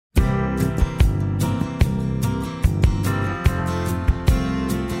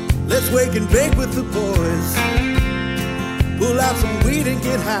wake and bake with the boys. Pull out some weed and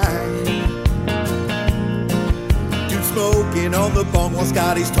get high. Dude smoking on the bong while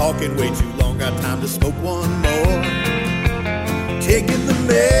Scotty's talking way too long. Got time to smoke one more. Taking the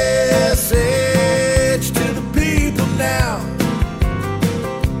message to the people now.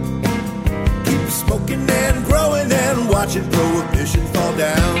 Keep smoking and growing and watching prohibition fall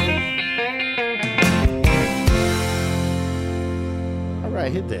down. All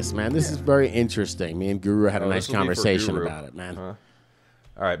right, hit this, man. This is very interesting. Me and Guru had a nice conversation about it, man. All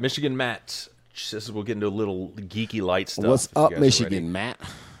right, Michigan Matt. We'll get into a little geeky light stuff. What's up, Michigan Matt?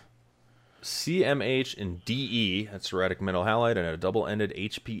 CMH and DE, that's ceramic metal halide, and a double-ended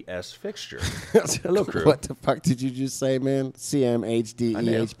HPS fixture. Hello, crew. What the fuck did you just say, man? CMH, DE,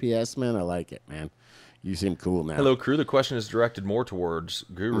 HPS, man? I like it, man. You seem cool now. Hello, crew. The question is directed more towards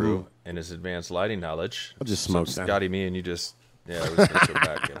Guru and his advanced lighting knowledge. I'll just smoke that. Scotty, me, and you just... Yeah, I was going to go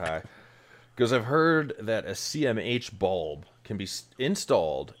back and get high. Because I've heard that a CMH bulb can be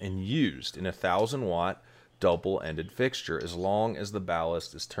installed and used in a 1,000-watt double-ended fixture as long as the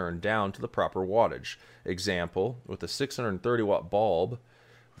ballast is turned down to the proper wattage. Example, with a 630-watt bulb,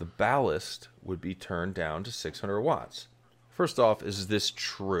 the ballast would be turned down to 600 watts. First off, is this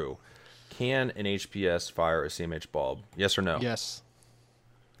true? Can an HPS fire a CMH bulb? Yes or no? Yes.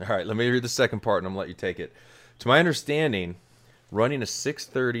 All right, let me read the second part, and I'm going to let you take it. To my understanding... running a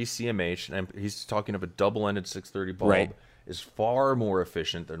 630 CMH, and he's talking of a double-ended 630 bulb, is far more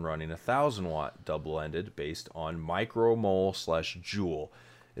efficient than running a 1,000-watt double-ended based on micromole/joule.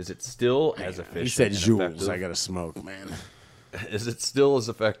 Is it still as efficient? He said joules. Effective? I got to smoke, man. Is it still as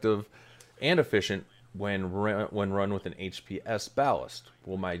effective and efficient when run with an HPS ballast?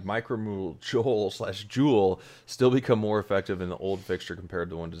 Will my micromole/joule still become more effective in the old fixture compared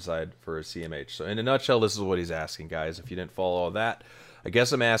to one designed for a CMH? So in a nutshell, this is what he's asking, guys. If you didn't follow all that, I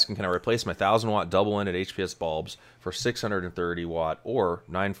guess I'm asking, can I replace my 1,000-watt double-ended HPS bulbs for 630-watt or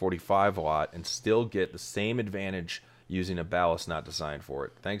 945-watt and still get the same advantage using a ballast not designed for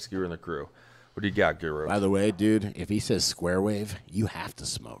it? Thanks, Guru and the crew. What do you got, Guru? By the way, dude, if he says square wave, you have to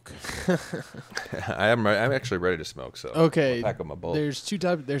smoke. I'm actually ready to smoke, so okay. I'll pack up my bulb. There's two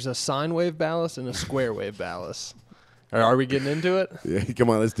types. There's a sine wave ballast and a square wave ballast. Are we getting into it? Yeah, come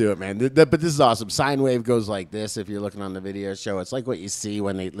on, let's do it, man. But this is awesome. Sine wave goes like this. If you're looking on the video show, it's like what you see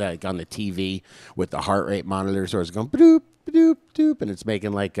when they like on the TV with the heart rate monitors, or it's going doop doop doop, and it's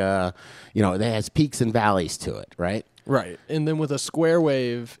making like it has peaks and valleys to it, right? Right, and then with a square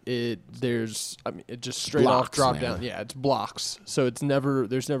wave, it just straight blocks, off drop man. down. Yeah, it's blocks, so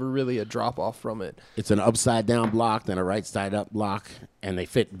there's never really a drop off from it. It's an upside down block, then a right side up block, and they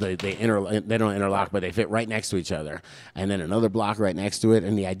fit. They don't interlock, but they fit right next to each other. And then another block right next to it.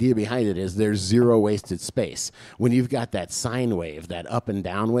 And the idea behind it is there's zero wasted space. When you've got that sine wave, that up and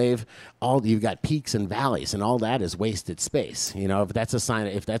down wave, you've got peaks and valleys, and all that is wasted space. If that's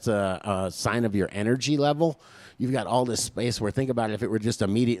a sign of your energy level. You've got all this space where, think about it, if it were just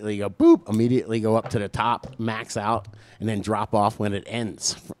immediately go boop, immediately go up to the top, max out, and then drop off when it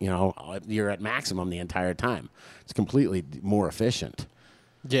ends. You're at maximum the entire time. It's completely more efficient.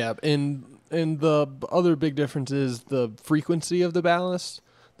 Yeah, and the other big difference is the frequency of the ballast.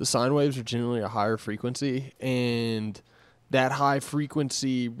 The sine waves are generally a higher frequency, and that high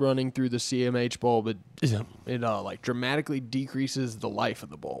frequency running through the CMH bulb, it dramatically decreases the life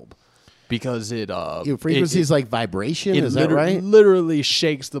of the bulb. Because frequency is like vibration, is that right? Literally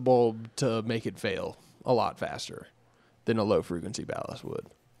shakes the bulb to make it fail a lot faster than a low frequency ballast would.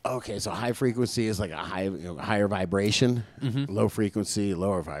 Okay, so high frequency is like a higher vibration, low frequency,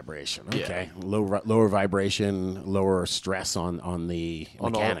 lower vibration. Okay, yeah. Lower vibration, lower stress on the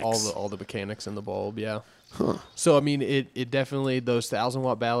mechanics. All the mechanics in the bulb, yeah. Huh. So, it definitely, those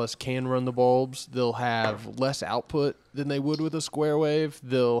 1,000-watt ballasts can run the bulbs. They'll have less output than they would with a square wave.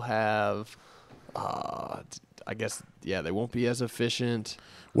 They'll have, they won't be as efficient.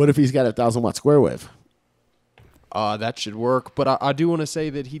 What if he's got a 1,000-watt square wave? That should work. But I do want to say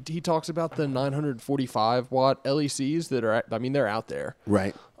that he talks about the 945-watt LECs that are, they're out there.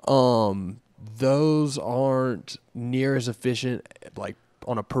 Right. Those aren't near as efficient, like,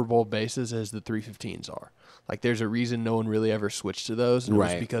 on a per bulb basis as the 315s are. Like, there's a reason no one really ever switched to those, and it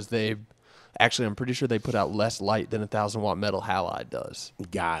was because I'm pretty sure they put out less light than a 1,000-watt metal halide does.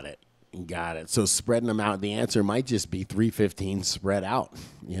 Got it. So spreading them out, the answer might just be 315 spread out,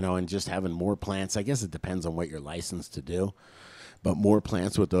 and just having more plants. I guess it depends on what you're licensed to do, but more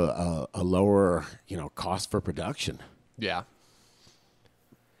plants with a lower, cost for production. Yeah.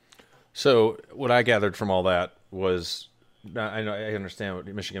 So what I gathered from all that was, I understand what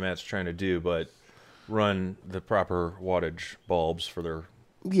Michigan Matt's trying to do, but run the proper wattage bulbs for their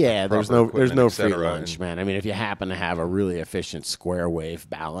Yeah, there's proper no equipment, free etc., lunch, man. I mean, if you happen to have a really efficient square wave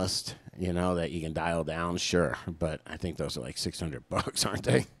ballast, that you can dial down, sure. But I think those are like $600, aren't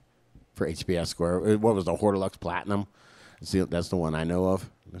they? For HPS square. What was the Hortilux Platinum? That's the one I know of.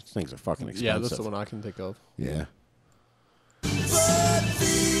 Those things are fucking expensive. Yeah, that's the one I can think of. Yeah. Bird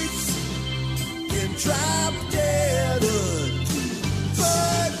thieves in Trap-Dead.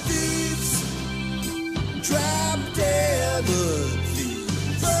 Bird thieves, Trap-Dead.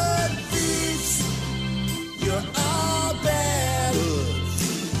 Bird thieves, you're all bad.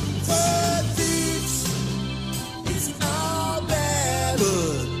 Bird thieves, it's all bad.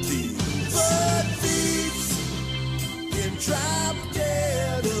 Bird thieves in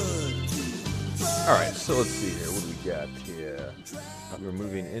Trap-Dead. All right, so let's see here. What do we got here? We're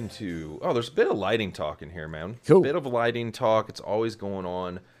moving into... Oh, there's a bit of lighting talk in here, man. Cool. Bit of lighting talk. It's always going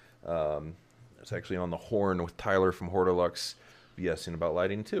on. It's actually on the horn with Tyler from Hortilux BSing about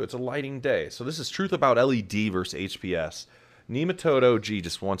lighting, too. It's a lighting day. So this is truth about LED versus HPS. Nematodo G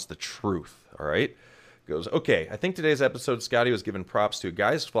just wants the truth, all right? Goes, okay, I think today's episode, Scotty was giving props to a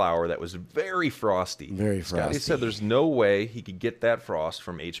guy's flower that was very frosty. Very Scotty frosty. said there's no way he could get that frost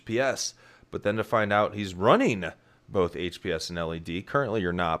from HPS. But then to find out he's running both HPS and LED. Currently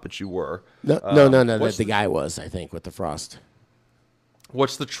you're not, but you were. No. The guy was, I think, with the frost.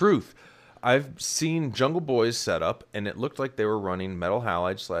 What's the truth? I've seen Jungle Boy's setup, and it looked like they were running metal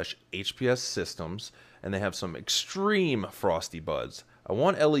halide / HPS systems, and they have some extreme frosty buds. I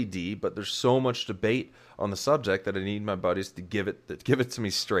want LED, but there's so much debate on the subject that I need my buddies to give it to me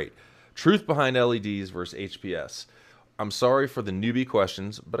straight. Truth behind LEDs versus HPS. I'm sorry for the newbie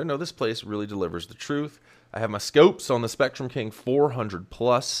questions, but I know this place really delivers the truth. I have my scopes on the Spectrum King 400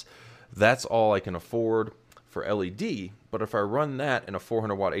 Plus. That's all I can afford for LED, but if I run that in a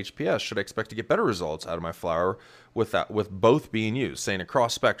 400 watt HPS, should I expect to get better results out of my flower with both being used, saying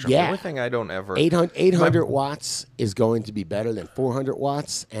across spectrum? Yeah. The only thing I don't ever... 800 watts is going to be better than 400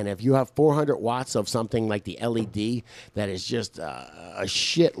 watts. And if you have 400 watts of something like the LED, that is just a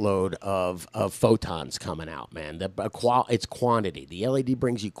shitload of photons coming out, man. It's quantity. The LED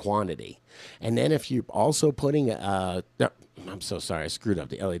brings you quantity. And then if you're also putting... I'm so sorry, I screwed up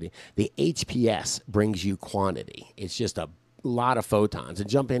the LED. The HPS brings you quantity. It's just a lot of photons. And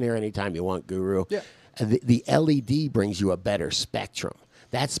jump in here anytime you want, Guru. Yeah. The LED brings you a better spectrum.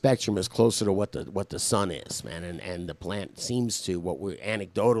 That spectrum is closer to what the sun is, man, and the plant seems to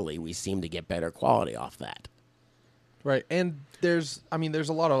anecdotally we seem to get better quality off that. Right, and there's a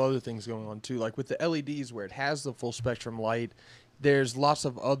lot of other things going on too, like with the LEDs where it has the full spectrum light. There's lots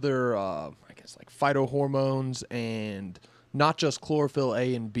of other, like phytohormones and not just chlorophyll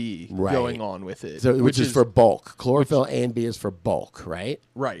A and B going on with it. So, which is for bulk. Chlorophyll A and B is for bulk, right?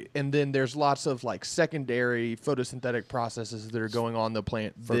 Right. And then there's lots of like secondary photosynthetic processes that are going on in the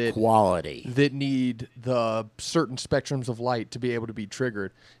plant For quality. that need the certain spectrums of light to be able to be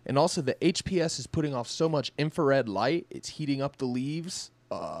triggered. And also the HPS is putting off so much infrared light, it's heating up the leaves.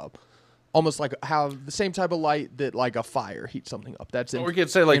 Almost like how the same type of light that like a fire heats something up. That's Or we could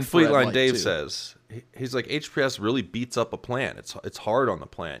say like infrared Fleetline light, Dave too. says. He's like, HPS really beats up a plant. It's hard on the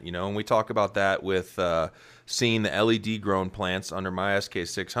plant, and we talk about that with seeing the LED grown plants under my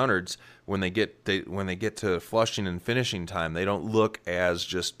SK600s when they get to flushing and finishing time, they don't look as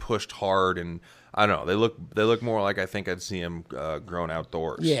just pushed hard, and I don't know, they look more like I think I'd see them grown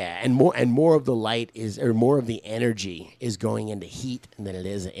outdoors. Yeah, and more of the light more of the energy is going into heat than it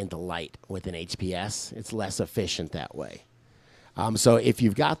is into light with an HPS. It's less efficient that way. So if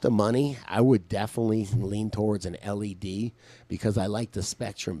you've got the money, I would definitely lean towards an LED because I like the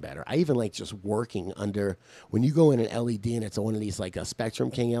spectrum better. I even like just working under, when you go in an LED and it's one of these like a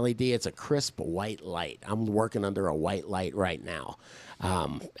Spectrum King LED, it's a crisp white light. I'm working under a white light right now.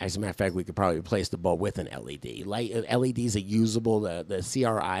 As a matter of fact, we could probably replace the bulb with an LED. LEDs are usable. The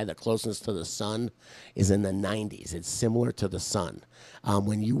CRI, the closeness to the sun, is in the 90s. It's similar to the sun.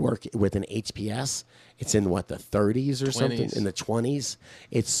 When you work with an HPS, it's in the 30s or something, in the 20s.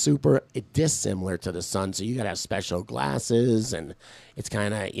 It's super dissimilar to the sun, so you got to have special glasses, and it's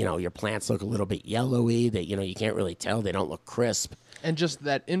kind of, your plants look a little bit yellowy. That you can't really tell. They don't look crisp. And just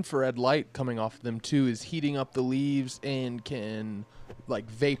that infrared light coming off them too is heating up the leaves and can like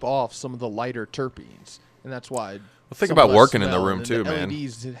vape off some of the lighter terpenes, and that's why. Well, think some about less working in the smell. room And too, the man.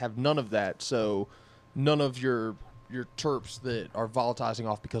 LEDs have none of that, so none of your terps that are volatilizing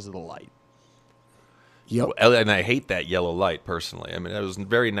off because of the light. Yep. And I hate that yellow light personally. I mean, it was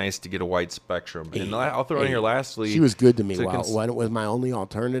very nice to get a white spectrum. And I'll throw in here lastly. She was good to me. What was my only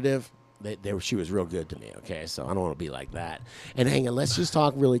alternative she was real good to me. Okay, so I don't want to be like that. And hang on, let's just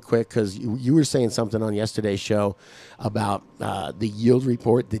talk really quick because you were saying something on yesterday's show about the yield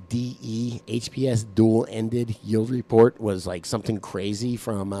report. The DE HPS dual-ended yield report was like something crazy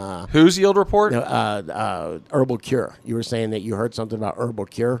from Whose yield report? Herbal Cure. You were saying that you heard something about Herbal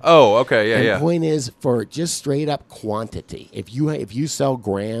Cure. Oh, okay, yeah, And yeah. the point is, for just straight up quantity, if you sell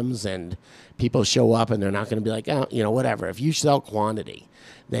grams and people show up and they're not going to be like, oh, whatever. If you sell quantity,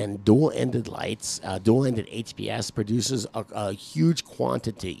 then dual-ended lights, dual-ended HPS produces a huge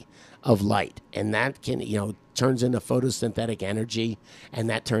quantity of light, and that can, turns into photosynthetic energy, and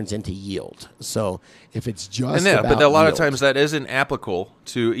that turns into yield. So if it's just but a lot of yield, times that isn't applicable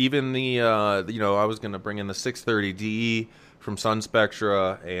to even the, I was going to bring in the 630 DE from Sun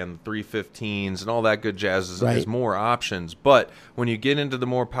Spectra and 315s and all that good jazz is Right. more options. But when you get into the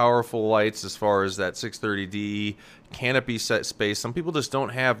more powerful lights, as far as that 630 DE canopy set space, some people just don't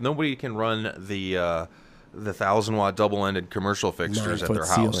have. Nobody can run the 1,000-watt double-ended commercial fixtures at 9-foot their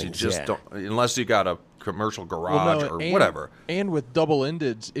house. You ceilings, just yeah. don't, unless you got a commercial garage or and, whatever. And with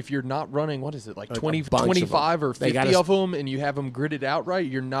double-endeds, if you're not running, what is it, like Like a 20, bunch of 25 or They 50 gotta of them, and you have them gridded out right,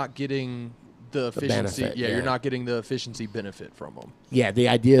 you're not getting the efficiency. benefit, yeah. You're not getting the efficiency benefit from them. Yeah, the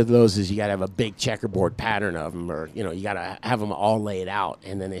idea of those is you got to have a big checkerboard pattern of them, or you got to have them all laid out,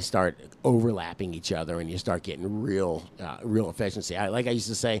 and then they start overlapping each other, and you start getting real efficiency. Like I used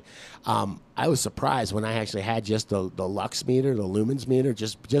to say, I was surprised when I actually had just the lux meter, the lumens meter,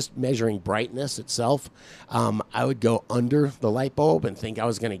 just measuring brightness itself. I would go under the light bulb and think I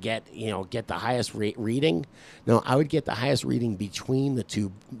was going to get the highest reading. No, I would get the highest reading between the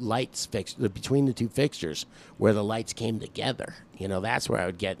two lights between the two fixtures where the lights came together. That's where I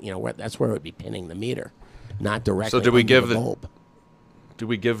would get. That's where I would be pinning the meter, not directly. So did we under give the bulb? Did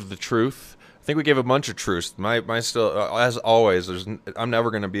we give the truth? I think we gave a bunch of truths. My still, as always, I'm never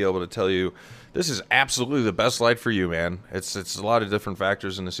going to be able to tell you this is absolutely the best light for you, man. It's a lot of different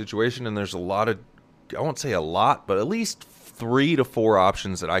factors in the situation, and there's a lot of, I won't say a lot, but at least 3 to 4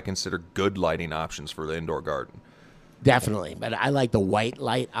 options that I consider good lighting options for the indoor garden. Definitely, but I like the white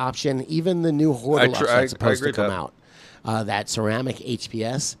light option. Even the new Hortilux that's supposed to agree with come that. out, that ceramic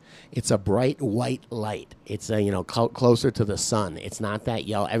HPS, it's a bright white light. It's closer to the sun. It's not that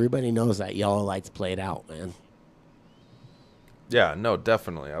yellow. Everybody knows that yellow light's played out, man. Yeah, no,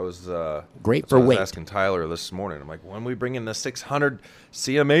 definitely. I was Great that's for what I was weight. asking Tyler this morning. I'm like, when we bring in the 600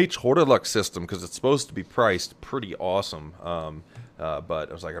 CMH Hortilux system, because it's supposed to be priced pretty awesome. But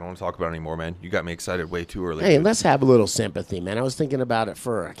I was like, I don't want to talk about it anymore, man. You got me excited way too early. Hey, dude. let's have a little sympathy, man. I was thinking about it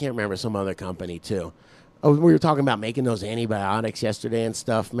for, I can't remember, some other company too. Oh, we were talking about making those antibiotics yesterday and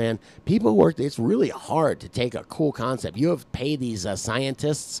stuff, man. People work, it's really hard to take a cool concept. You have paid these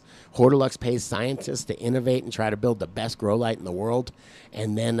scientists, Hortilux pays scientists to innovate and try to build the best grow light in the world.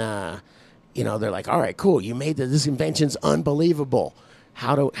 And then, they're like, all right, cool. You made this invention's unbelievable.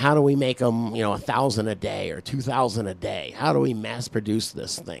 How do we make them, 1,000 a day or 2,000 a day? How do we mass produce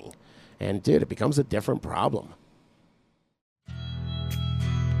this thing? And dude, it becomes a different problem.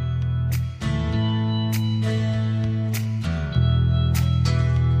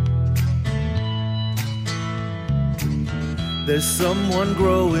 There's someone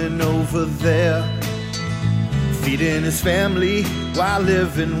growing over there, feeding his family while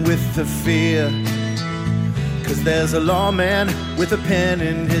living with the fear. 'Cause there's a lawman with a pen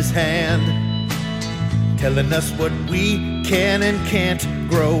in his hand, telling us what we can and can't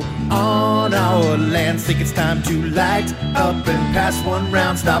grow on our land. Think it's time to light up and pass one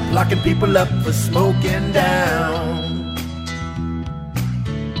round. Stop locking people up for smoking down.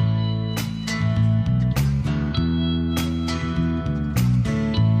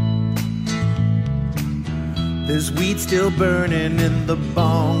 There's weed still burning in the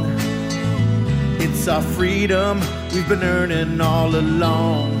bong. It's our freedom we've been earning all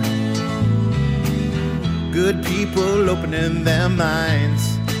along. Good people opening their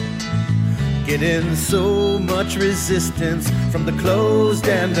minds, getting so much resistance from the closed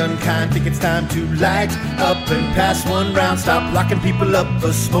and unkind. Think it's time to light up and pass one round. Stop locking people up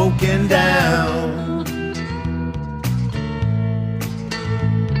for smoking down.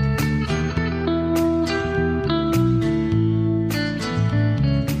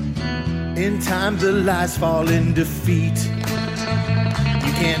 In time the lies fall in defeat.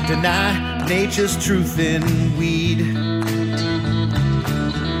 You can't deny nature's truth in weed.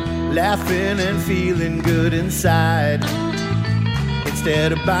 Laughing and feeling good inside.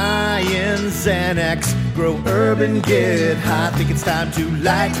 Instead of buying Xanax, grow urban, get high. Think it's time to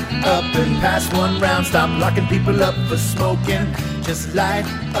light up and pass one round. Stop locking people up for smoking. Just light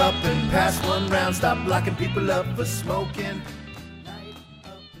up and pass one round. Stop locking people up for smoking. Light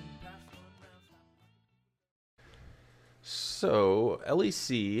up and pass one So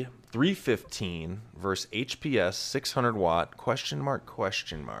LEC 315 versus HPS 600 watt ?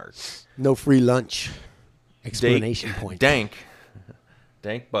 No free lunch. Explanation point. Dank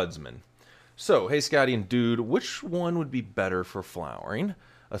Budsman. So, hey Scotty and Dude, which one would be better for flowering?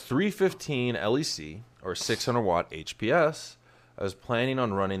 A 315 LEC or 600 watt HPS? I was planning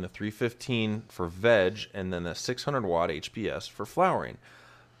on running the 315 for veg and then the 600 watt HPS for flowering.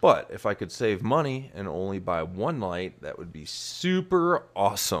 But if I could save money and only buy one light, that would be super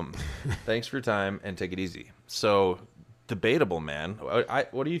awesome. Thanks for your time and take it easy. So, debatable, man.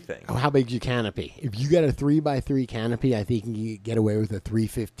 What do you think? Oh, how big's your canopy? If you got a 3x3 canopy, I think you can get away with a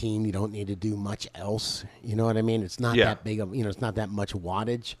 315. You don't need to do much else. You know what I mean? It's not that big of, it's not that much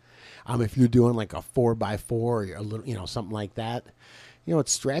wattage. If you're doing like a 4x4 or a little, something like that,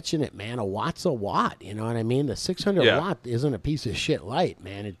 it's stretching it, man. A watt's a watt. You know what I mean? The 600 watt isn't a piece of shit light,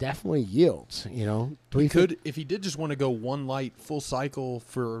 man. It definitely yields. He could, if he did just want to go one light full cycle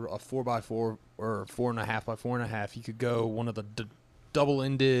for a 4x4 or 4.5 by 4.5, he could go one of the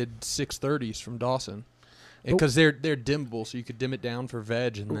double-ended 630s from Dawson, because they're dimmable, so you could dim it down for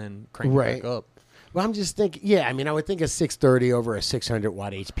veg and then crank it back up. Well, I'm just thinking. I would think a 630 over a 600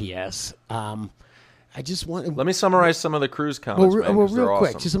 watt HPS. I just want. Let me summarize some of the cruise comments. Well, real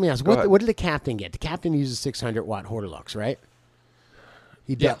quick, awesome. just let me ask: what did the captain get? The captain uses 600 watt Hortilux, right?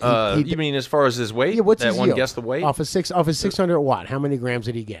 You mean as far as his weight? Yeah, what's that his one yield? guess the weight? Off a 600 watt, how many grams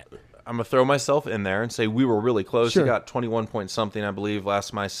did he get? I'm gonna throw myself in there and say we were really close. Sure. He got 21 point something, I believe.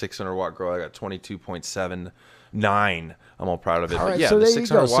 Last my 600 watt grow, I got 22.79. I'm all proud of it. All right, but yeah, so the there you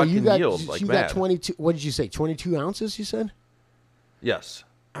 600 go. watt So you can got yield like you mad. got 22. What did you say? 22 ounces? You said. Yes.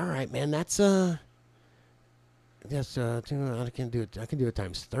 All right, man. That's I can do it. I can do it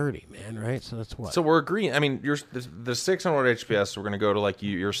times 30, man. Right? So that's what. So we're agreeing. I mean, the 600 HPS. We're gonna go to like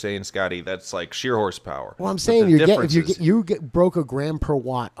you're saying, Scotty. That's like sheer horsepower. Well, I'm But saying the you broke a gram per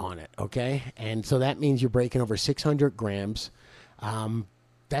watt on it, okay? And so that means you're breaking over 600 grams.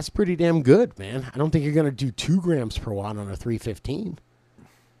 That's pretty damn good, man. I don't think you're going to do 2 grams per watt on a 315.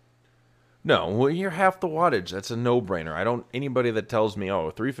 No, well, you're half the wattage. That's a no-brainer. I don't. Anybody that tells me, oh,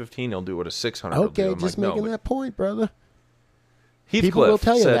 315, he'll do what a 600 will do. Okay, I'm just like, making no. that point, brother. Heathcliff People will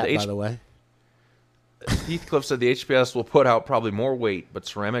tell you said that, by the way. Heathcliff said the HPS will put out probably more weight, but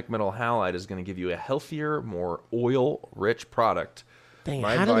ceramic metal halide is going to give you a healthier, more oil-rich product. Dang,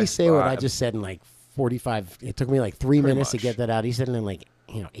 My how did he advice, say what I just said in like 45? It took me like 3 minutes to much. get that out. He said it in like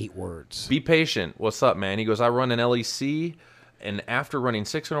 8 words. Be patient. What's up, man? He goes, I run an LEC, and after running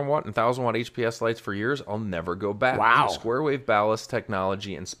 600 watt and 1,000 watt HPS lights for years, I'll never go back. Wow. The square wave ballast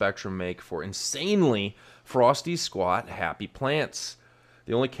technology and spectrum make for insanely frosty, squat, happy plants.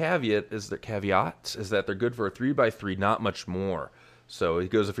 The only caveat is that they're good for a 3x3, not much more. So he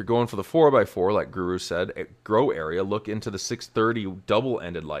goes, if you're going for the 4x4, like Guru said, at grow area, look into the 630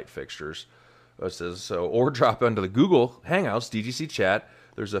 double-ended light fixtures. It says so, or drop into the Google Hangouts DGC chat.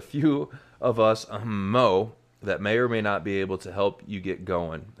 There's a few of us, Mo, that may or may not be able to help you get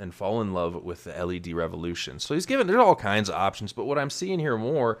going and fall in love with the LED revolution. So he's given, there's all kinds of options, but what I'm seeing here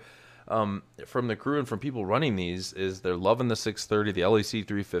more from the crew and from people running these is they're loving the 630, the LEC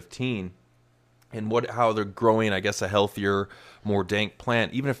 315, and how they're growing, I guess, a healthier, more dank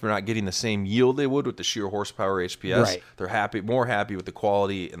plant. Even if they're not getting the same yield they would with the sheer horsepower HPS, Right. they're more happy with the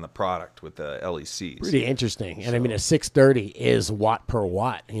quality and the product with the LECs. Pretty interesting. And I mean, a 630 is watt per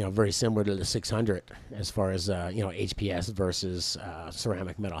watt, very similar to the 600 as far as, HPS versus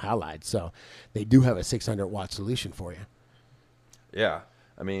ceramic metal halide. So they do have a 600 watt solution for you. Yeah.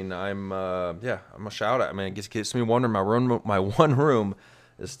 I mean, I'm a shout out. I mean, it gets me wondering. My one room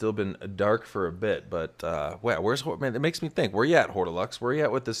has still been dark for a bit, but man, it makes me think. Where you at, Hortilux? Where you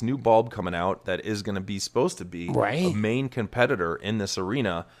at with this new bulb coming out that is going to be supposed to be a main competitor in this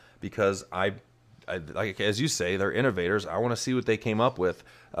arena? Because I like, as you say, they're innovators. I want to see what they came up with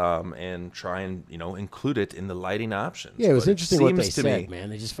and try and include it in the lighting options. Yeah, it was But interesting what they seems to said, me- man.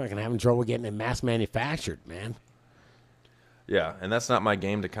 They're just fucking having trouble getting it mass manufactured, man. Yeah, and that's not my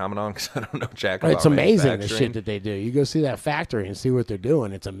game to comment on because I don't know jack about It's amazing the manufacturing. shit that they do. You go see that factory and see what they're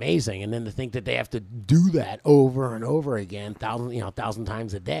doing. It's amazing. And then to think that they have to do that over and over again, 1,000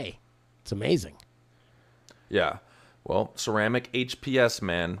 times a day. It's amazing. Yeah. Well, ceramic HPS,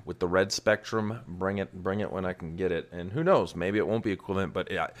 man, with the red spectrum, bring it when I can get it. And who knows, maybe it won't be equivalent. But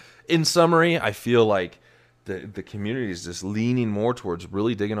in summary, I feel like the community is just leaning more towards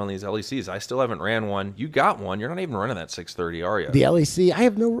really digging on these LECs. I still haven't ran one. You got one. You're not even running that 630, are you? The LEC, I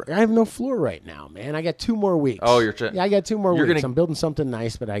have no floor right now, man. I got 2 more weeks. Oh, yeah, I got 2 more you're weeks. gonna- I'm building something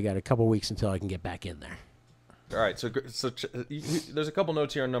nice, but I got a couple weeks until I can get back in there. All right, so there's a couple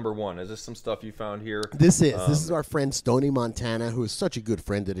notes here on number 1. Is this some stuff you found here? This is our friend Stony Montana, who is such a good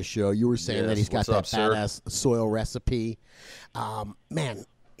friend of the show. You were saying that he's got that badass soil recipe. Man,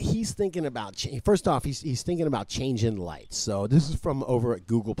 he's thinking about first off, he's thinking about changing lights. So this is from over at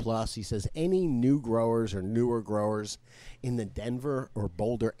Google Plus. He says any new growers or newer growers in the Denver or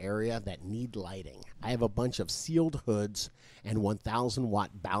Boulder area that need lighting. I have a bunch of sealed hoods and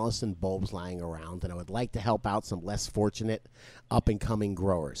 1,000-watt ballast and bulbs lying around, and I would like to help out some less fortunate up-and-coming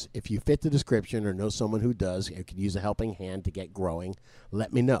growers. If you fit the description or know someone who does and could use a helping hand to get growing,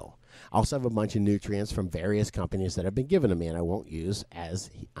 let me know. I also have a bunch of nutrients from various companies that have been given to me and I won't use, as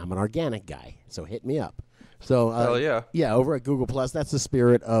I'm an organic guy, so hit me up. So, hell yeah. Yeah, over at Google Plus, that's the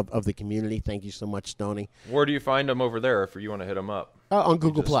spirit of the community. Thank you so much, Stoney. Where do you find them over there if you want to hit them up? On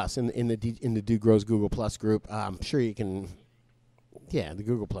Google Plus, in the Dude Grows Google Plus group. I'm sure you can. Yeah, the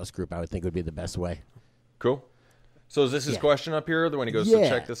Google Plus group, I would think, would be the best way. Cool. So is this his question up here? The one he goes, so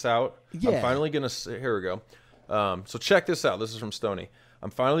check this out. Yeah. I'm finally going to, here we go. So check this out. This is from Stoney. I'm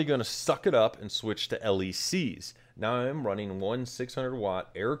finally going to suck it up and switch to LECs. Now I'm running one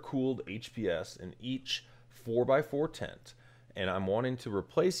 600-watt air-cooled HPS in each 4x4 tent. And I'm wanting to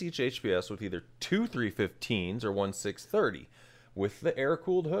replace each HPS with either two 315s or one 630. With the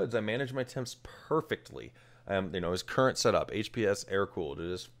air-cooled hoods, I manage my temps perfectly. His current setup, HPS air-cooled,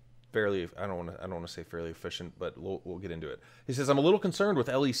 it is fairly, I don't want to say fairly efficient, but we'll get into it. He says, I'm a little concerned with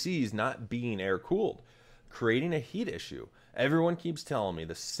LECs not being air-cooled, creating a heat issue. Everyone keeps telling me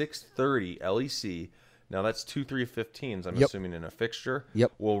the 630 LEC, now that's two 315s, I'm assuming in a fixture,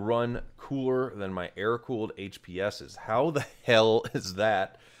 will run cooler than my air-cooled HPSs. How the hell is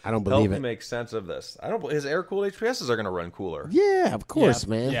that? I don't believe Help it. me make sense of this. His air-cooled HPSs are going to run cooler. Yeah, of course,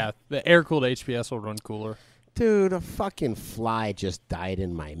 man. Yeah, the air-cooled HPS will run cooler. Dude, a fucking fly just died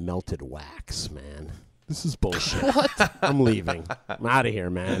in my melted wax, man. This is bullshit. What? I'm leaving. I'm out of here,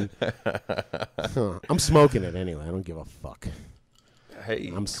 man. I'm smoking it anyway. I don't give a fuck.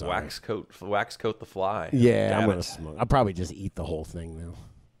 Hey, I'm sorry. wax coat the fly. Yeah, Damn I'm going it. to smoke. I'll probably just eat the whole thing now.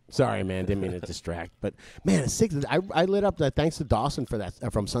 Sorry, man. Didn't mean to distract. But, man, I lit up that. Thanks to Dawson for that,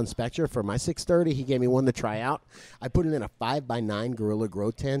 from Sun Spectre. For my 630, he gave me one to try out. I put it in a 5x9 Gorilla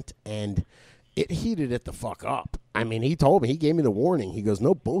Grow tent, and it heated it the fuck up. I mean, he told me, he gave me the warning. He goes,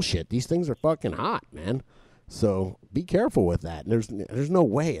 no bullshit. These things are fucking hot, man. So be careful with that. There's no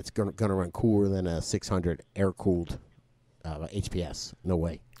way it's going to run cooler than a 600 air-cooled HPS. No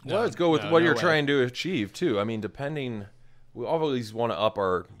way. Well, let's go with what you're trying to achieve, too. I mean, we always want to up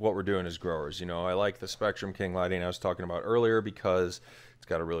what we're doing as growers. I like the Spectrum King lighting I was talking about earlier because it's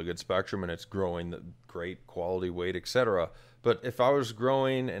got a really good spectrum and it's growing the great quality, weight, etc. But if I was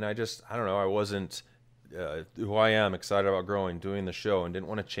growing and I don't know, I wasn't who I am, excited about growing, doing the show, and didn't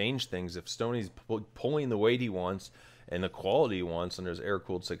want to change things, if Stoney's pulling the weight he wants and the quality he wants and there's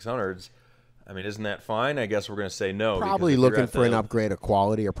air-cooled 600s, I mean, isn't that fine? I guess we're going to say no. Probably looking for an upgrade of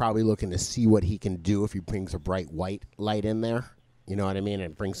quality, or probably looking to see what he can do if he brings a bright white light in there. You know what I mean?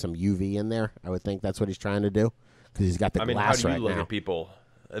 And brings some UV in there. I would think that's what he's trying to do because he's got the glass right now. How do you look at people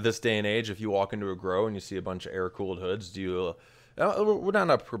at this day and age? If you walk into a grow and you see a bunch of air-cooled hoods, do you... we're not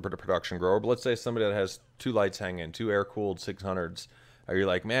a production grower, but let's say somebody that has two lights hanging, two air-cooled 600s. Are you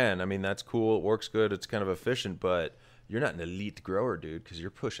like, man, I mean, that's cool. It works good. It's kind of efficient, but... You're not an elite grower, dude, because you're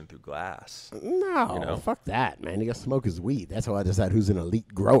pushing through glass. No, fuck that, man. You got to smoke his weed. That's how I decide who's an elite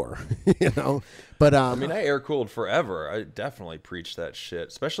grower, But I mean, I air-cooled forever. I definitely preach that shit,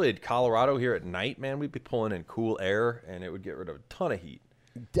 especially in Colorado here at night, man. We'd be pulling in cool air, and it would get rid of a ton of heat.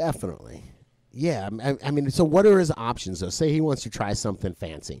 Definitely. Yeah, I mean, so what are his options, though? Say he wants to try something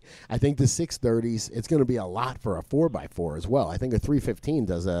fancy. I think the 630s, it's going to be a lot for a 4x4 as well. I think a 315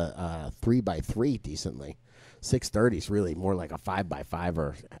 does a 3x3 decently. 630 is really more like a 5x5,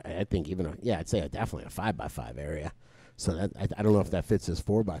 or I think even I'd say definitely a 5x5 area. So that I don't know if that fits his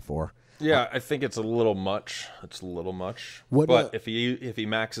 4x4. Yeah, I think it's a little much. It's a little much. But if he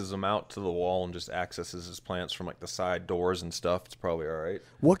maxes them out to the wall and just accesses his plants from like the side doors and stuff, it's probably all right.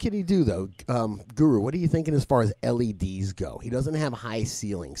 What can he do though, Guru? What are you thinking as far as LEDs go? He doesn't have high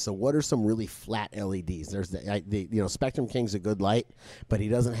ceilings, so what are some really flat LEDs? There's the Spectrum King's a good light, but he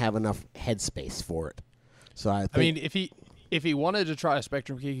doesn't have enough headspace for it. So I mean, if he wanted to try a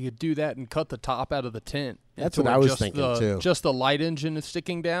Spectrum King, he could do that and cut the top out of the tent. That's what I was thinking too. Just the light engine is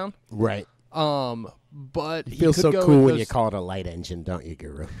sticking down. Right. But you feel so cool when you call it a light engine, don't you,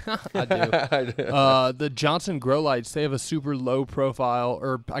 Guru? I do. I do. The Johnson Grow Lights, they have a super low profile,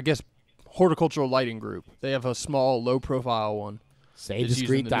 or I guess horticultural lighting group. They have a small, low profile one. Say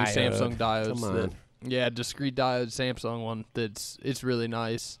discrete diode. diode. Samsung diodes. Come on. Yeah, discrete diode Samsung one. It's really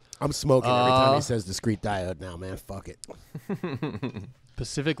nice. I'm smoking every time he says discrete diode now, man. Fuck it.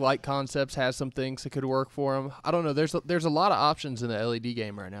 Pacific Light Concepts has some things that could work for them. I don't know. There's a lot of options in the LED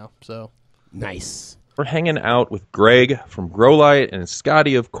game right now. So nice. We're hanging out with Greg from Growlight and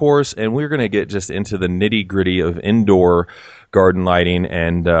Scotty, of course, and we're going to get just into the nitty-gritty of indoor garden lighting.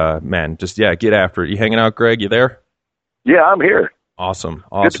 And, man, just, get after it. You hanging out, Greg? You there? Yeah, I'm here. Awesome.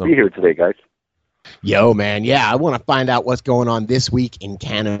 Good to be here today, guys. Yo, man, I want to find out what's going on this week in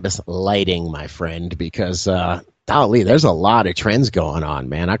cannabis lighting, my friend, because golly, there's a lot of trends going on,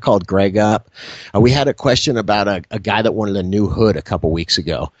 man. I called Greg up. We had a question about a guy that wanted a new hood a couple weeks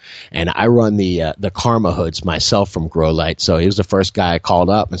ago, and I run the Karma hoods myself from Growlight, so he was the first guy I called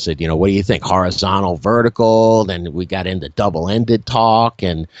up and said, what do you think, horizontal, vertical? Then we got into double-ended talk,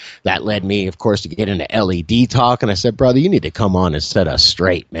 and that led me, of course, to get into LED talk, and I said, brother, you need to come on and set us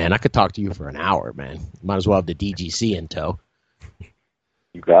straight, man. I could talk to you for an hour, man. Might as well have the DGC in tow.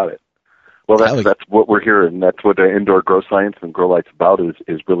 You got it. Well, that's what we're hearing. That's what indoor grow science and grow light's about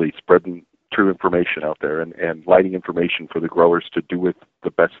is really spreading true information out there and lighting information for the growers to do with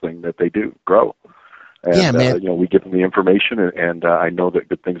the best thing that they do, grow. And, yeah, man. We give them the information, and I know that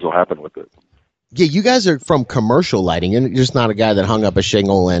good things will happen with it. Yeah, you guys are from commercial lighting. You're just not a guy that hung up a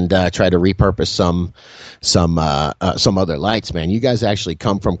shingle and tried to repurpose some other lights, man. You guys actually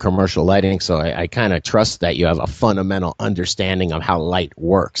come from commercial lighting, so I kind of trust that you have a fundamental understanding of how light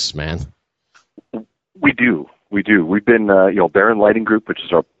works, man. We do. We've been, Barron Lighting Group, which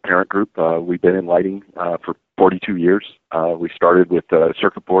is our parent group. We've been in lighting for 42 years. We started with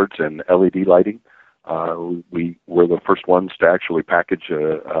circuit boards and LED lighting. We were the first ones to actually package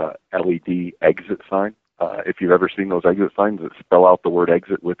a LED exit sign. If you've ever seen those exit signs that spell out the word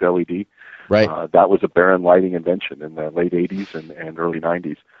exit with LED, right? That was a Barron Lighting invention in the late 80s and early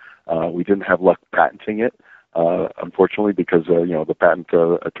 90s. We didn't have luck patenting it. Unfortunately, because the patent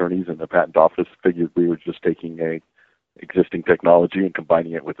attorneys and the patent office figured we were just taking a existing technology and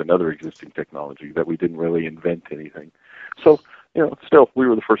combining it with another existing technology, that we didn't really invent anything. So, still, we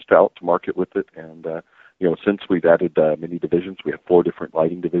were the first out to market with it. And, since we've added many divisions, we have 4 different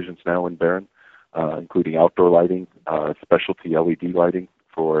lighting divisions now in Barron, including outdoor lighting, specialty LED lighting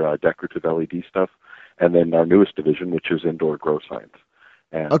for decorative LED stuff, and then our newest division, which is indoor grow science.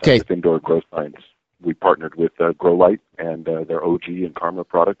 And with indoor grow science, we partnered with Growlight and their OG and Karma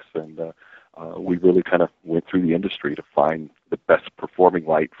products, and we really kind of went through the industry to find the best performing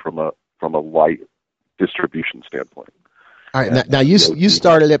light from a light distribution standpoint. All right, now you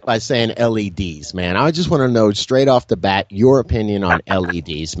started it by saying LEDs, man. I just want to know straight off the bat your opinion on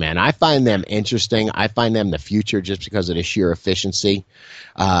LEDs, man. I find them interesting. I find them the future just because of the sheer efficiency.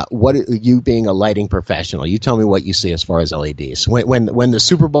 What you being a lighting professional, you tell me what you see as far as LEDs. When the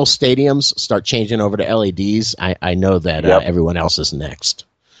Super Bowl stadiums start changing over to LEDs, I know that everyone else is next.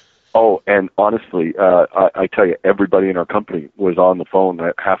 Oh, and honestly, I tell you, everybody in our company was on the phone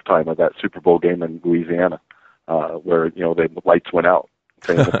at halftime of that Super Bowl game in Louisiana. Where the lights went out,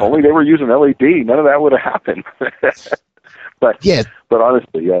 saying if only they were using LED, none of that would have happened. But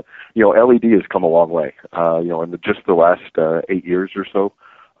honestly, LED has come a long way. In just the last 8 years or so,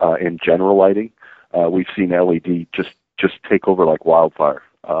 in general lighting, we've seen LED just take over like wildfire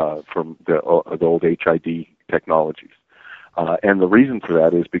from the old HID technologies. And the reason for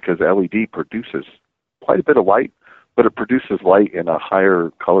that is because LED produces quite a bit of light, but it produces light in a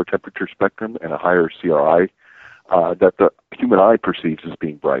higher color temperature spectrum and a higher CRI. That the human eye perceives as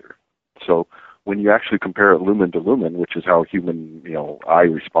being brighter. So when you actually compare it lumen to lumen, which is how human eye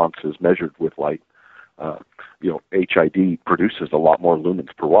response is measured with light, HID produces a lot more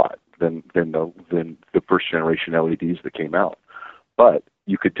lumens per watt than the first generation LEDs that came out. But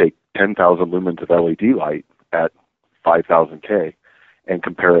you could take 10,000 lumens of LED light at 5,000 K and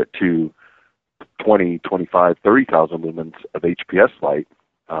compare it to 20, 25, 30,000 lumens of HPS light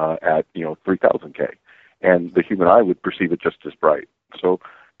at 3,000 K. And the human eye would perceive it just as bright. So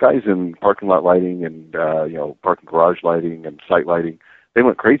guys in parking lot lighting and, parking garage lighting and site lighting, they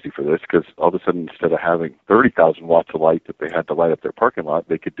went crazy for this because all of a sudden, instead of having 30,000 watts of light that they had to light up their parking lot,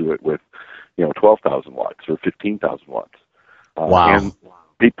 they could do it with, 12,000 watts or 15,000 watts. Wow. And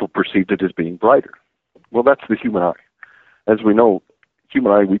people perceived it as being brighter. Well, that's the human eye. As we know,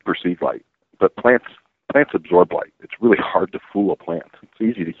 human eye, we perceive light, but plants absorb light. It's really hard to fool a plant. It's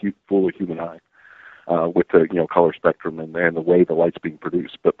easy to fool a human eye. With the color spectrum and the way the light's being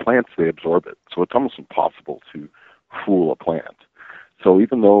produced. But plants, they absorb it. So it's almost impossible to fool a plant. So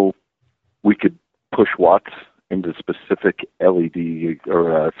even though we could push watts into specific LED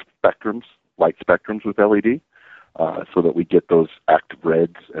or spectrums, light spectrums with LED, so that we get those active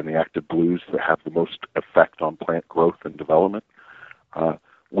reds and the active blues that have the most effect on plant growth and development.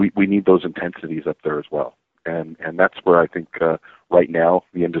 We need those intensities up there as well. And that's where I think right now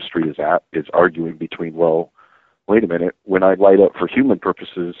the industry is arguing between, well, wait a minute, when I light up for human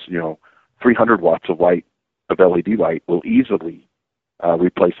purposes, 300 watts of light, of LED light, will easily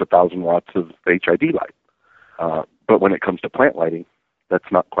replace 1,000 watts of HID light. But when it comes to plant lighting,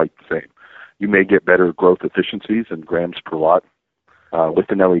 that's not quite the same. You may get better growth efficiencies in grams per watt with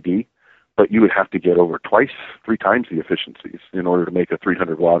an LED, but you would have to get over 2, 3 times the efficiencies in order to make a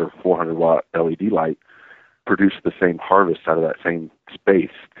 300 watt or 400 watt LED light produce the same harvest out of that same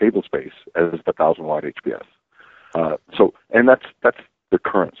table space, as the 1,000 watt HPS. And that's the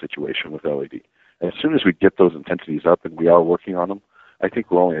current situation with LED. As soon as we get those intensities up, and we are working on them, I think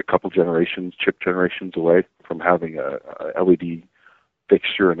we're only a couple chip generations away from having a LED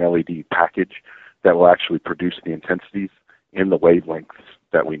fixture and LED package that will actually produce the intensities in the wavelengths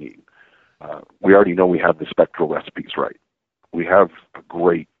that we need. We already know we have the spectral recipes right. We have a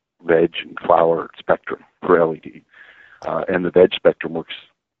great veg and flower spectrum for LED, and the veg spectrum works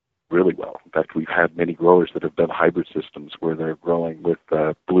really well. In fact, we've had many growers that have done hybrid systems where they're growing with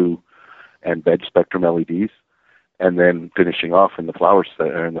blue and veg spectrum LEDs, and then finishing off in the flower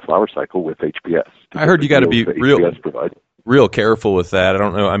cycle with HPS. I heard you got to be real careful with that. I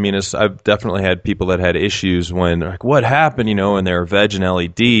don't know. I mean, I've definitely had people that had issues when like, what happened, and they're veg and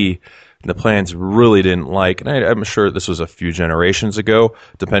LED. And the plants really didn't like, and I'm sure this was a few generations ago,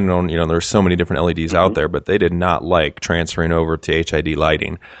 depending on, there's so many different LEDs out there, but they did not like transferring over to HID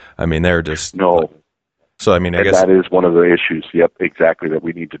lighting. I mean, they're just... No. So, I mean, I guess... that is one of the issues, yep, exactly, that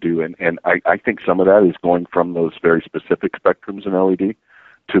we need to do. And I think some of that is going from those very specific spectrums in LED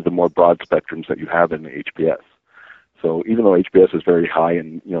to the more broad spectrums that you have in the HPS. So even though HPS is very high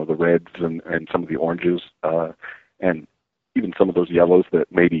in, the reds and some of the oranges, and even some of those yellows that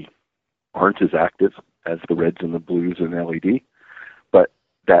maybe aren't as active as the reds and the blues in LED, but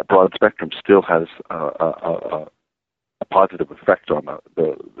that broad spectrum still has a positive effect on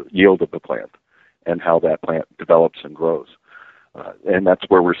the yield of the plant and how that plant develops and grows. And that's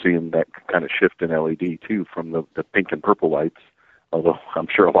where we're seeing that kind of shift in LED too, from the pink and purple lights, although I'm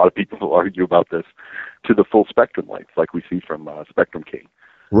sure a lot of people will argue about this, to the full spectrum lights like we see from Spectrum King.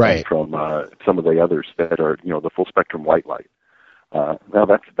 Right. From some of the others that are, the full spectrum white light. Now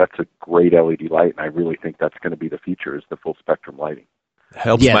that's a great LED light, and I really think that's going to be the future, is the full spectrum lighting.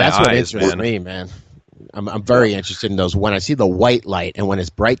 Helps my that's eyes, what interests me, man. I'm very interested in those. When I see the white light and when it's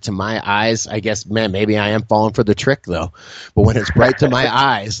bright to my eyes, I guess, man, maybe I am falling for the trick though. But when it's bright to my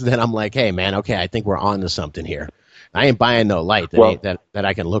eyes, then I'm like, hey, man, okay, I think we're on to something here. I ain't buying no light that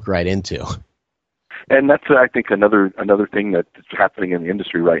I can look right into. And that's, I think, another thing that's happening in the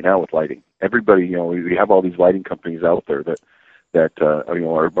industry right now with lighting. Everybody, we have all these lighting companies out there that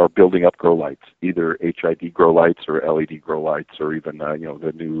are building up grow lights, either HID grow lights or LED grow lights, or even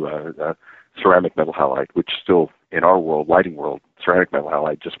the new ceramic metal halide, which still in our world, lighting world, ceramic metal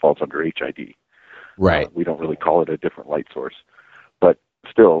halide just falls under HID. Right. We don't really call it a different light source, but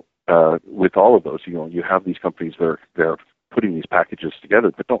still, with all of those, you have these companies that they're putting these packages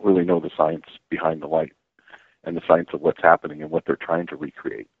together, but don't really know the science behind the light and the science of what's happening and what they're trying to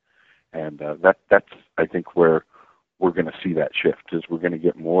recreate. And that's I think where we're going to see that shift, is we're going to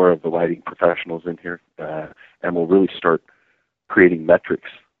get more of the lighting professionals in here, and we'll really start creating metrics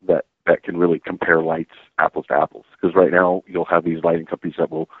that can really compare lights apples to apples. Because right now you'll have these lighting companies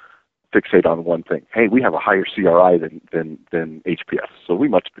that will fixate on one thing. Hey, we have a higher CRI than HPS, so we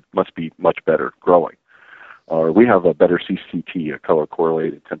must be much better growing. Or we have a better CCT, a color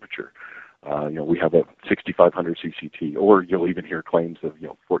correlated temperature. We have a 6,500 CCT, or you'll even hear claims of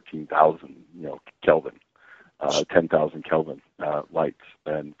 14,000 Kelvin, 10,000 Kelvin lights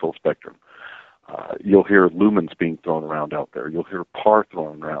and full spectrum. You'll hear lumens being thrown around out there. You'll hear PAR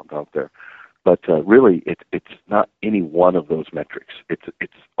thrown around out there. But really, it's not any one of those metrics.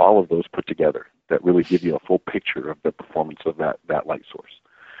 It's all of those put together that really give you a full picture of the performance of that light source.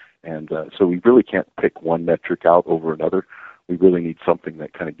 And so we really can't pick one metric out over another. We really need something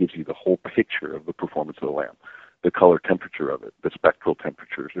that kind of gives you the whole picture of the performance of the lamp, the color temperature of it, the spectral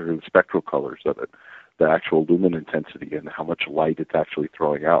temperatures or the spectral colors of it, the actual lumen intensity and how much light it's actually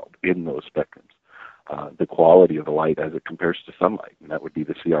throwing out in those spectrums, the quality of the light as it compares to sunlight, and that would be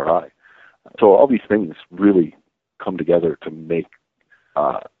the CRI. So all these things really come together to make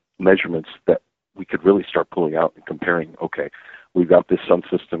measurements that we could really start pulling out and comparing. Okay, we've got this sun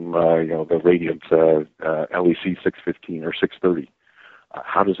system, the Radiant LEC 615 or 630.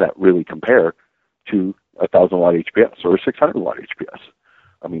 How does that really compare to 1,000 watt HPS or a 600 watt HPS?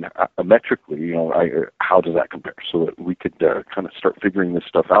 I mean, metrically, how does that compare? So that we could kind of start figuring this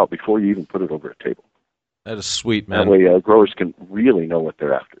stuff out before you even put it over a table. That is sweet, man. That way, growers can really know what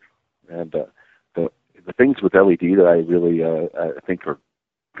they're after. And the things with LED that I really I think are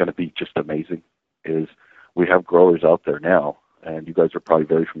going to be just amazing is we have growers out there now, and you guys are probably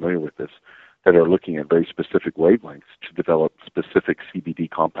very familiar with this, that are looking at very specific wavelengths to develop specific CBD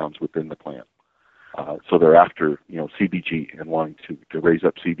compounds within the plant. So they're after, CBG and wanting to raise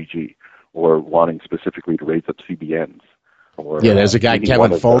up CBG, or wanting specifically to raise up CBNs. There's a guy,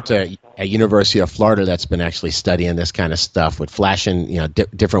 Kevin Folta, at University of Florida, that's been actually studying this kind of stuff with flashing,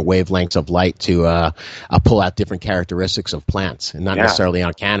 different wavelengths of light to pull out different characteristics of plants, and not necessarily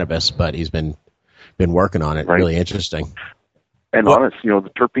on cannabis, but he's been working on it. Right. Really interesting. And honest, the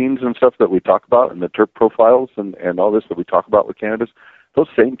terpenes and stuff that we talk about, and the terp profiles and all this that we talk about with cannabis, those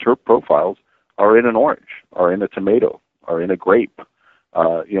same terp profiles are in an orange, are in a tomato, are in a grape.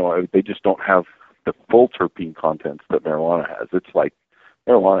 They just don't have the full terpene contents that marijuana has. It's like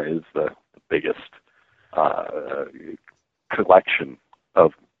marijuana is the biggest collection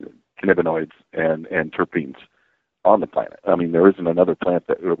of cannabinoids and terpenes on the planet. I mean, there isn't another plant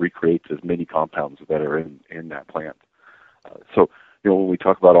that recreates as many compounds that are in that plant. So when we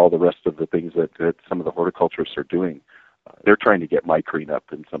talk about all the rest of the things that some of the horticulturists are doing, they're trying to get mycrene up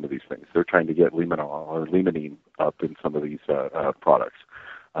in some of these things. They're trying to get limonol or limonene up in some of these products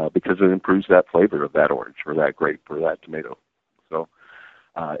because it improves that flavor of that orange or that grape or that tomato. So,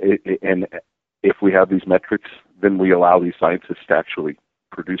 and if we have these metrics, then we allow these scientists to actually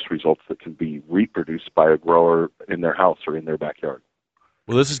produce results that can be reproduced by a grower in their house or in their backyard.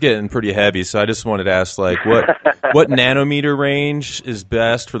 Well, this is getting pretty heavy, so I just wanted to ask, what nanometer range is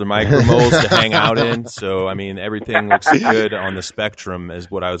best for the micromoles to hang out in? So, I mean, everything looks good on the spectrum is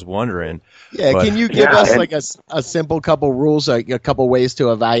what I was wondering. Yeah, can you give us a simple couple rules, a couple ways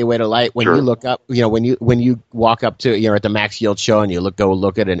to evaluate a light when you look up, when you walk up to, at the Max Yield show and you go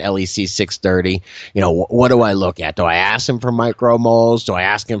look at an LEC 630, what do I look at? Do I ask him for micromoles? Do I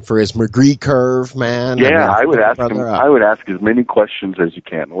ask him for his Magree curve, man? Yeah, I would ask him. I would ask as many questions as you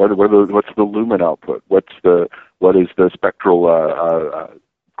can. What's the lumen output? What is the spectral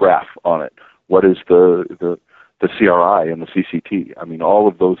graph on it? What is the CRI and the CCT? I mean, all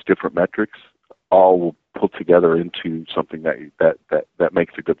of those different metrics all will put together into something that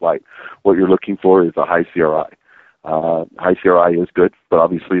makes a good light. What you're looking for is a high CRI. High CRI is good, but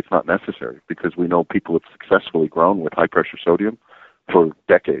obviously it's not necessary because we know people have successfully grown with high pressure sodium for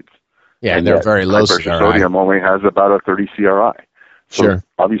decades. Yeah, and they're very low CRI. High pressure sodium only has about a 30 CRI. So sure.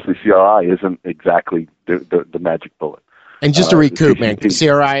 Obviously, CRI isn't exactly the magic bullet. And just to recoup, man,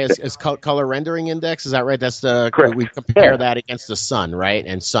 CRI is color rendering index. Is that right? That's correct. We compare that against the sun, right?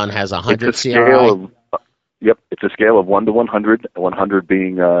 And sun has 100 CRI. Yep, it's a scale of 1 to 100. 100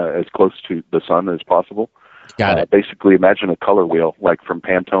 being as close to the sun as possible. Got it. Basically, imagine a color wheel, like from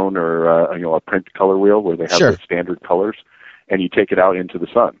Pantone or a print color wheel, where they have the standard colors, and you take it out into the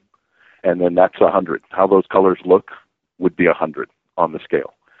sun, and then that's 100. How those colors look would be 100 on the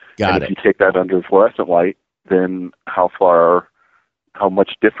scale. Got it. If you take that under fluorescent light, then how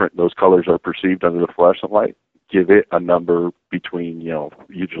much different those colors are perceived under the fluorescent light, give it a number between,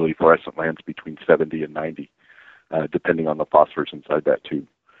 usually fluorescent lamps between 70 and 90, depending on the phosphorus inside that tube.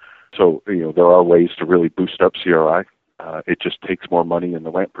 So, there are ways to really boost up CRI. It just takes more money in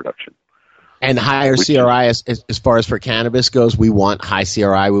the lamp production. And higher CRI, as far as for cannabis goes, we want high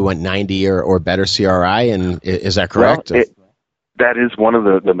CRI. We want 90 or better CRI, and is that correct? Well, that is one of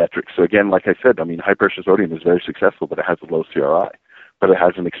the metrics. So again, like I said, I mean, high pressure sodium is very successful, but it has a low CRI. But it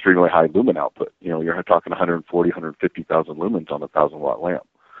has an extremely high lumen output. You're talking 140, 150,000 lumens on a 1,000-watt lamp.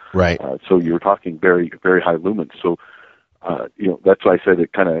 Right. So you're talking very, very high lumens. So, that's why I said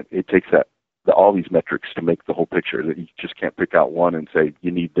it takes all these metrics to make the whole picture, that you just can't pick out one and say,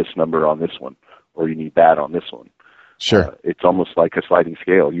 you need this number on this one, or you need that on this one. Sure. It's almost like a sliding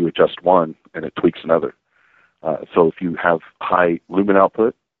scale. You adjust one, and it tweaks another. So if you have high lumen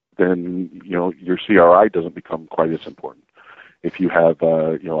output, then your CRI doesn't become quite as important. If you have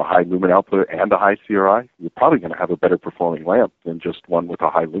a high lumen output and a high CRI, you're probably going to have a better performing lamp than just one with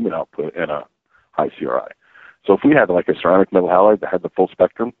a high lumen output and a high CRI. So if we had like a ceramic metal halide that had the full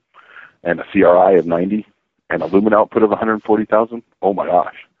spectrum and a CRI of 90 and a lumen output of 140,000, oh my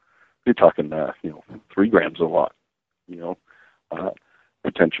gosh, you're talking 3 grams a watt,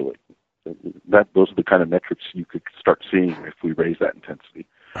 potentially. Those are the kind of metrics you could start seeing if we raise that intensity.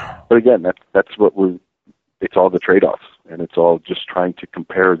 But again, that's what it's all the trade-offs, and it's all just trying to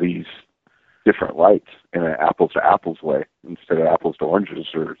compare these different lights in an apples to apples way instead of apples to oranges,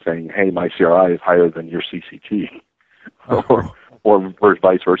 or saying, hey, my CRI is higher than your CCT, or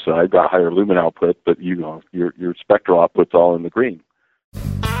vice versa. I've got higher lumen output, but your spectral output's all in the green.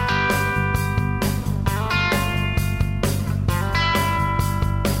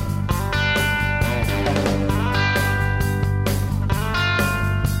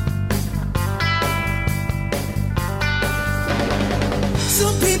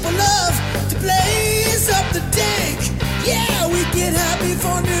 Some people love to blaze up the dank. Yeah, we get happy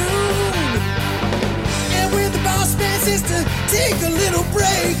for noon. And when the boss man says to take a little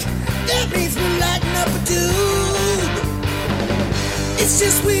break, that means we're lighting up a tube. It's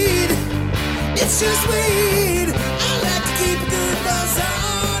just weed. It's just weed. I like to keep a good buzz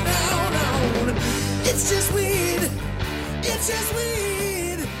on.